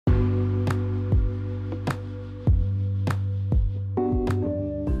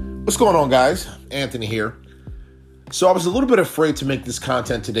What's going on, guys? Anthony here. So I was a little bit afraid to make this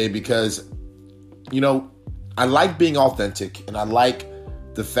content today because, I like being authentic and I like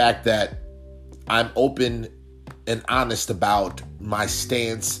the fact that I'm open and honest about my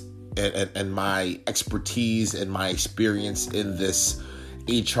stance and my expertise and my experience in this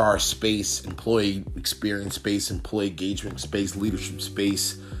HR space, employee experience space, employee engagement space, leadership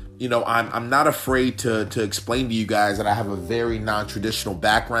space. I'm not afraid to explain to you guys that I have a very non-traditional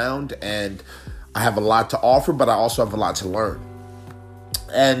background and I have a lot to offer, but I also have a lot to learn.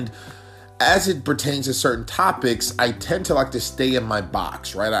 And as it pertains to certain topics, I tend to like to stay in my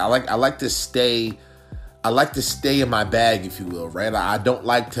box, right? I like to stay in my bag, if you will, right? I don't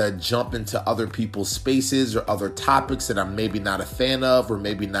like to jump into other people's spaces or other topics that I'm maybe not a fan of or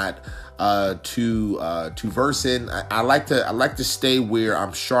maybe not too versed in. I like to stay where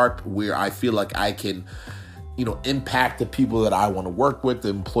I'm sharp, where I feel like I can, impact the people that I want to work with, the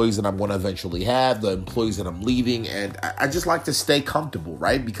employees that I'm going to eventually have, the employees that I'm leading. And I just like to stay comfortable,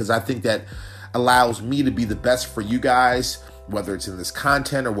 right? Because I think that allows me to be the best for you guys, whether it's in this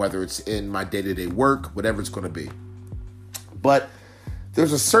content or whether it's in my day-to-day work, whatever it's going to be. But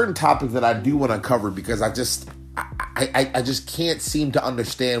there's a certain topic that I do want to cover because I just can't seem to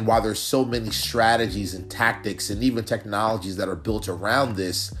understand why there's so many strategies and tactics and even technologies that are built around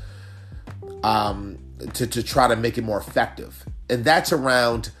this to try to make it more effective. And that's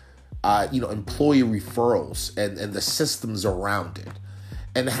around, employee referrals and the systems around it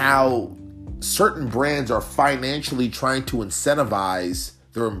and how certain brands are financially trying to incentivize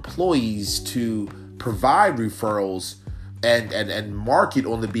their employees to provide referrals and market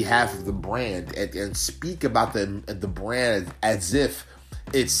on the behalf of the brand and speak about the brand as if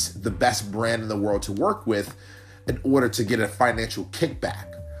it's the best brand in the world to work with in order to get a financial kickback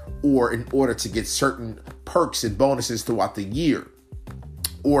or in order to get certain perks and bonuses throughout the year.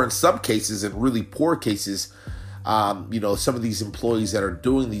 Or in some cases, in really poor cases, some of these employees that are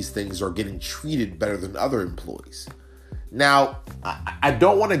doing these things are getting treated better than other employees. Now, I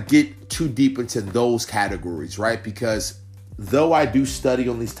don't want to get too deep into those categories, right? Because though I do study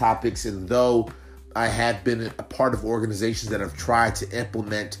on these topics and though I have been a part of organizations that have tried to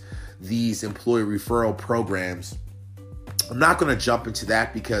implement these employee referral programs, I'm not going to jump into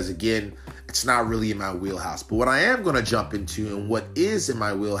that because, again, it's not really in my wheelhouse. But what I am going to jump into and what is in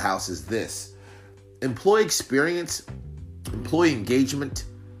my wheelhouse is this: employee experience, employee engagement,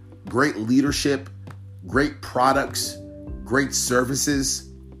 great leadership, great products, great services,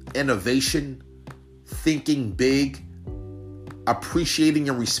 innovation, thinking big, appreciating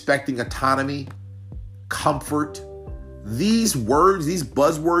and respecting autonomy, comfort. These words, these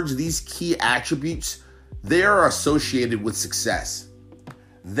buzzwords, these key attributes, they are associated with success.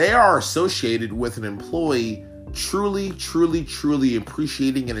 They are associated with an employee truly, truly, truly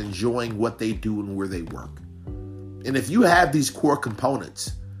appreciating and enjoying what they do and where they work. And if you have these core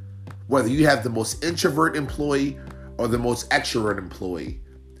components, whether you have the most introvert employee or the most extrovert employee,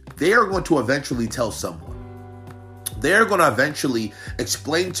 they are going to eventually tell someone. They're going to eventually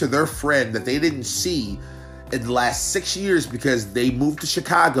explain to their friend that they didn't see in the last 6 years because they moved to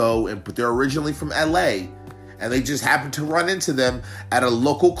Chicago and they're originally from LA and they just happened to run into them at a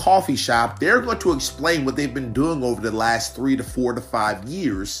local coffee shop. They're going to explain what they've been doing over the last 3 to 4 to 5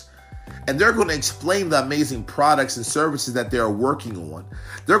 years. And they're going to explain the amazing products and services that they're working on.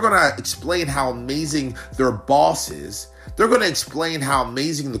 They're going to explain how amazing their boss is. They're going to explain how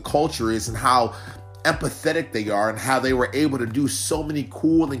amazing the culture is and how empathetic they are and how they were able to do so many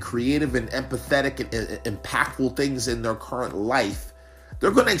cool and creative and empathetic and impactful things in their current life. They're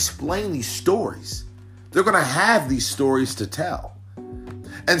going to explain these stories. They're going to have these stories to tell.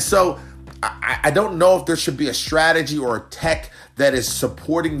 And so I don't know if there should be a strategy or a tech that is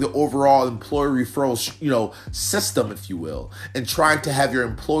supporting the overall employee referral, system, if you will, and trying to have your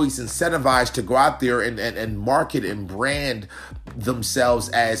employees incentivized to go out there and market and brand themselves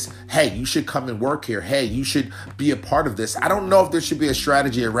as, hey, you should come and work here. Hey, you should be a part of this. I don't know if there should be a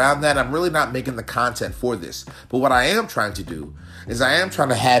strategy around that. I'm really not making the content for this. But what I am trying to do is I am trying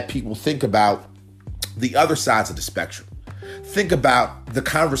to have people think about the other sides of the spectrum. Think about the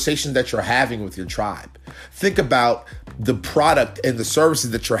conversation that you're having with your tribe. Think about the product and the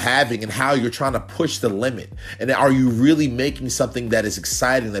services that you're having and how you're trying to push the limit. And are you really making something that is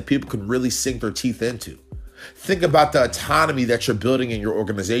exciting that people can really sink their teeth into? Think about the autonomy that you're building in your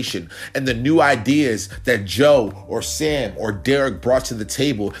organization and the new ideas that Joe or Sam or Derek brought to the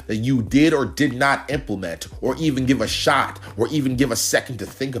table that you did or did not implement or even give a shot or even give a second to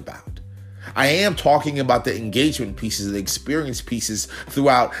think about. I am talking about the engagement pieces, the experience pieces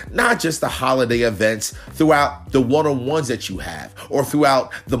throughout not just the holiday events, throughout the one-on-ones that you have, or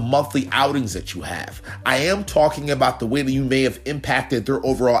throughout the monthly outings that you have. I am talking about the way that you may have impacted their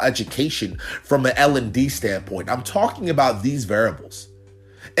overall education from an L&D standpoint. I'm talking about these variables.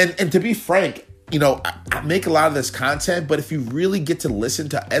 And to be frank, I make a lot of this content, but if you really get to listen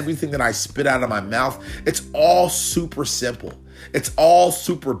to everything that I spit out of my mouth, it's all super simple. It's all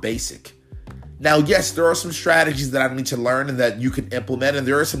super basic. Now, yes, there are some strategies that I need to learn and that you can implement, and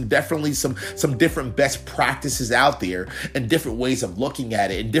there are definitely some different best practices out there and different ways of looking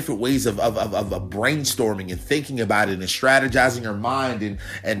at it and different ways of brainstorming and thinking about it and strategizing your mind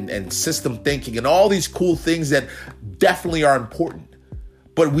and system thinking and all these cool things that definitely are important.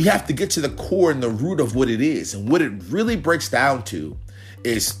 But we have to get to the core and the root of what it is. And what it really breaks down to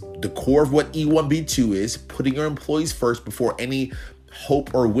is the core of what E1B2 is, putting your employees first before any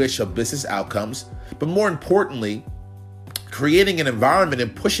hope or wish of business outcomes. But more importantly, creating an environment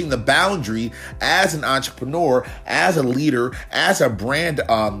and pushing the boundary as an entrepreneur, as a leader, as a brand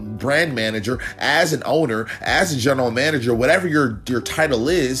manager, as an owner, as a general manager, whatever your title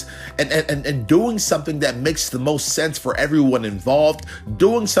is, and doing something that makes the most sense for everyone involved,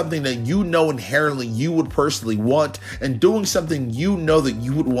 doing something that inherently you would personally want, and doing something that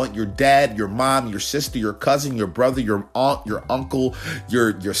you would want your dad, your mom, your sister, your cousin, your brother, your aunt, your uncle,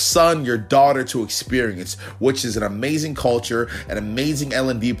 your son, your daughter to experience, which is an amazing culture, an amazing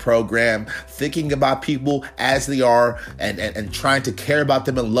L&D program, thinking about people as they are and trying to care about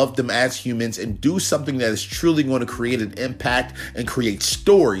them and love them as humans and do something that is truly going to create an impact and create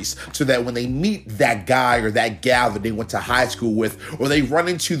stories so that when they meet that guy or that gal that they went to high school with, or they run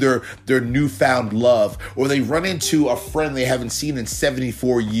into their newfound love, or they run into a friend they haven't seen in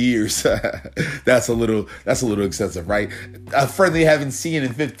 74 years. That's a little excessive, right? A friend they haven't seen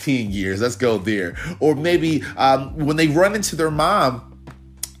in 15 years. Let's go there. Or maybe when they run into their mom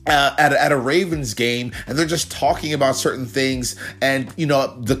at a Ravens game and they're just talking about certain things, and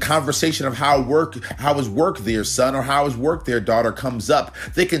the conversation of how is work there, son, or how is work there, daughter, comes up.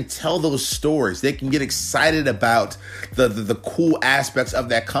 They can tell those stories. They can get excited about the cool aspects of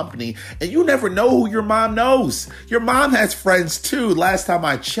that company, and you never know who your mom knows. Your mom has friends too. Last time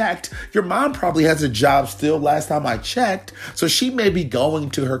I checked, your mom probably has a job still. Last time I checked, so she may be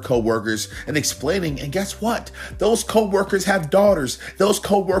going to her coworkers and explaining. And guess what? Those coworkers have daughters. Those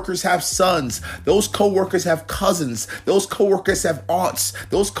coworkers have sons. Those coworkers have cousins. Those coworkers have aunts.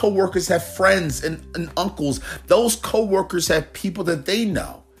 Those coworkers have friends and uncles. Those coworkers have people that they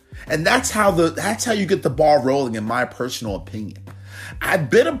know. And that's how you get the ball rolling, in my personal opinion. I've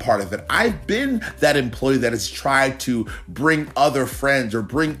been a part of it. I've been that employee that has tried to bring other friends or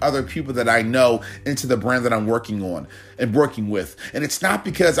bring other people that I know into the brand that I'm working on and working with. And it's not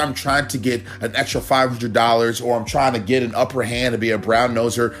because I'm trying to get an extra $500 or I'm trying to get an upper hand to be a brown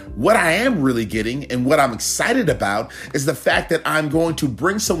noser. What I am really getting and what I'm excited about is the fact that I'm going to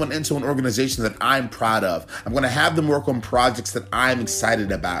bring someone into an organization that I'm proud of. I'm going to have them work on projects that I'm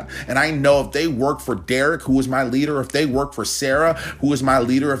excited about. And I know if they work for Derek, who is my leader, if they work for Sarah, who is my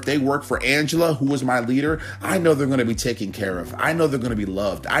leader, if they work for Angela, who is my leader, I know they're going to be taken care of. I know they're going to be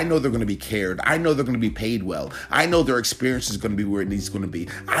loved. I know they're going to be cared. I know they're going to be paid well. I know their experience is going to be where it needs to be.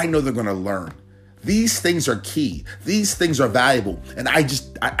 I know they're going to learn. These things are key. These things are valuable. And I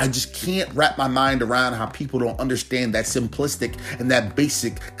just can't wrap my mind around how people don't understand that simplistic and that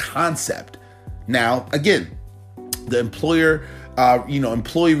basic concept. Now, again, the employee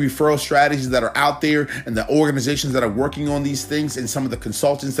referral strategies that are out there and the organizations that are working on these things and some of the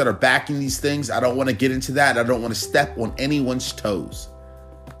consultants that are backing these things, I don't want to get into that. I don't want to step on anyone's toes.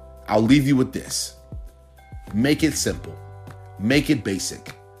 I'll leave you with this. Make it simple. Make it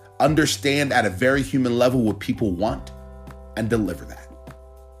basic. Understand at a very human level what people want and deliver that.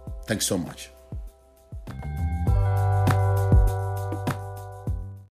 Thanks so much.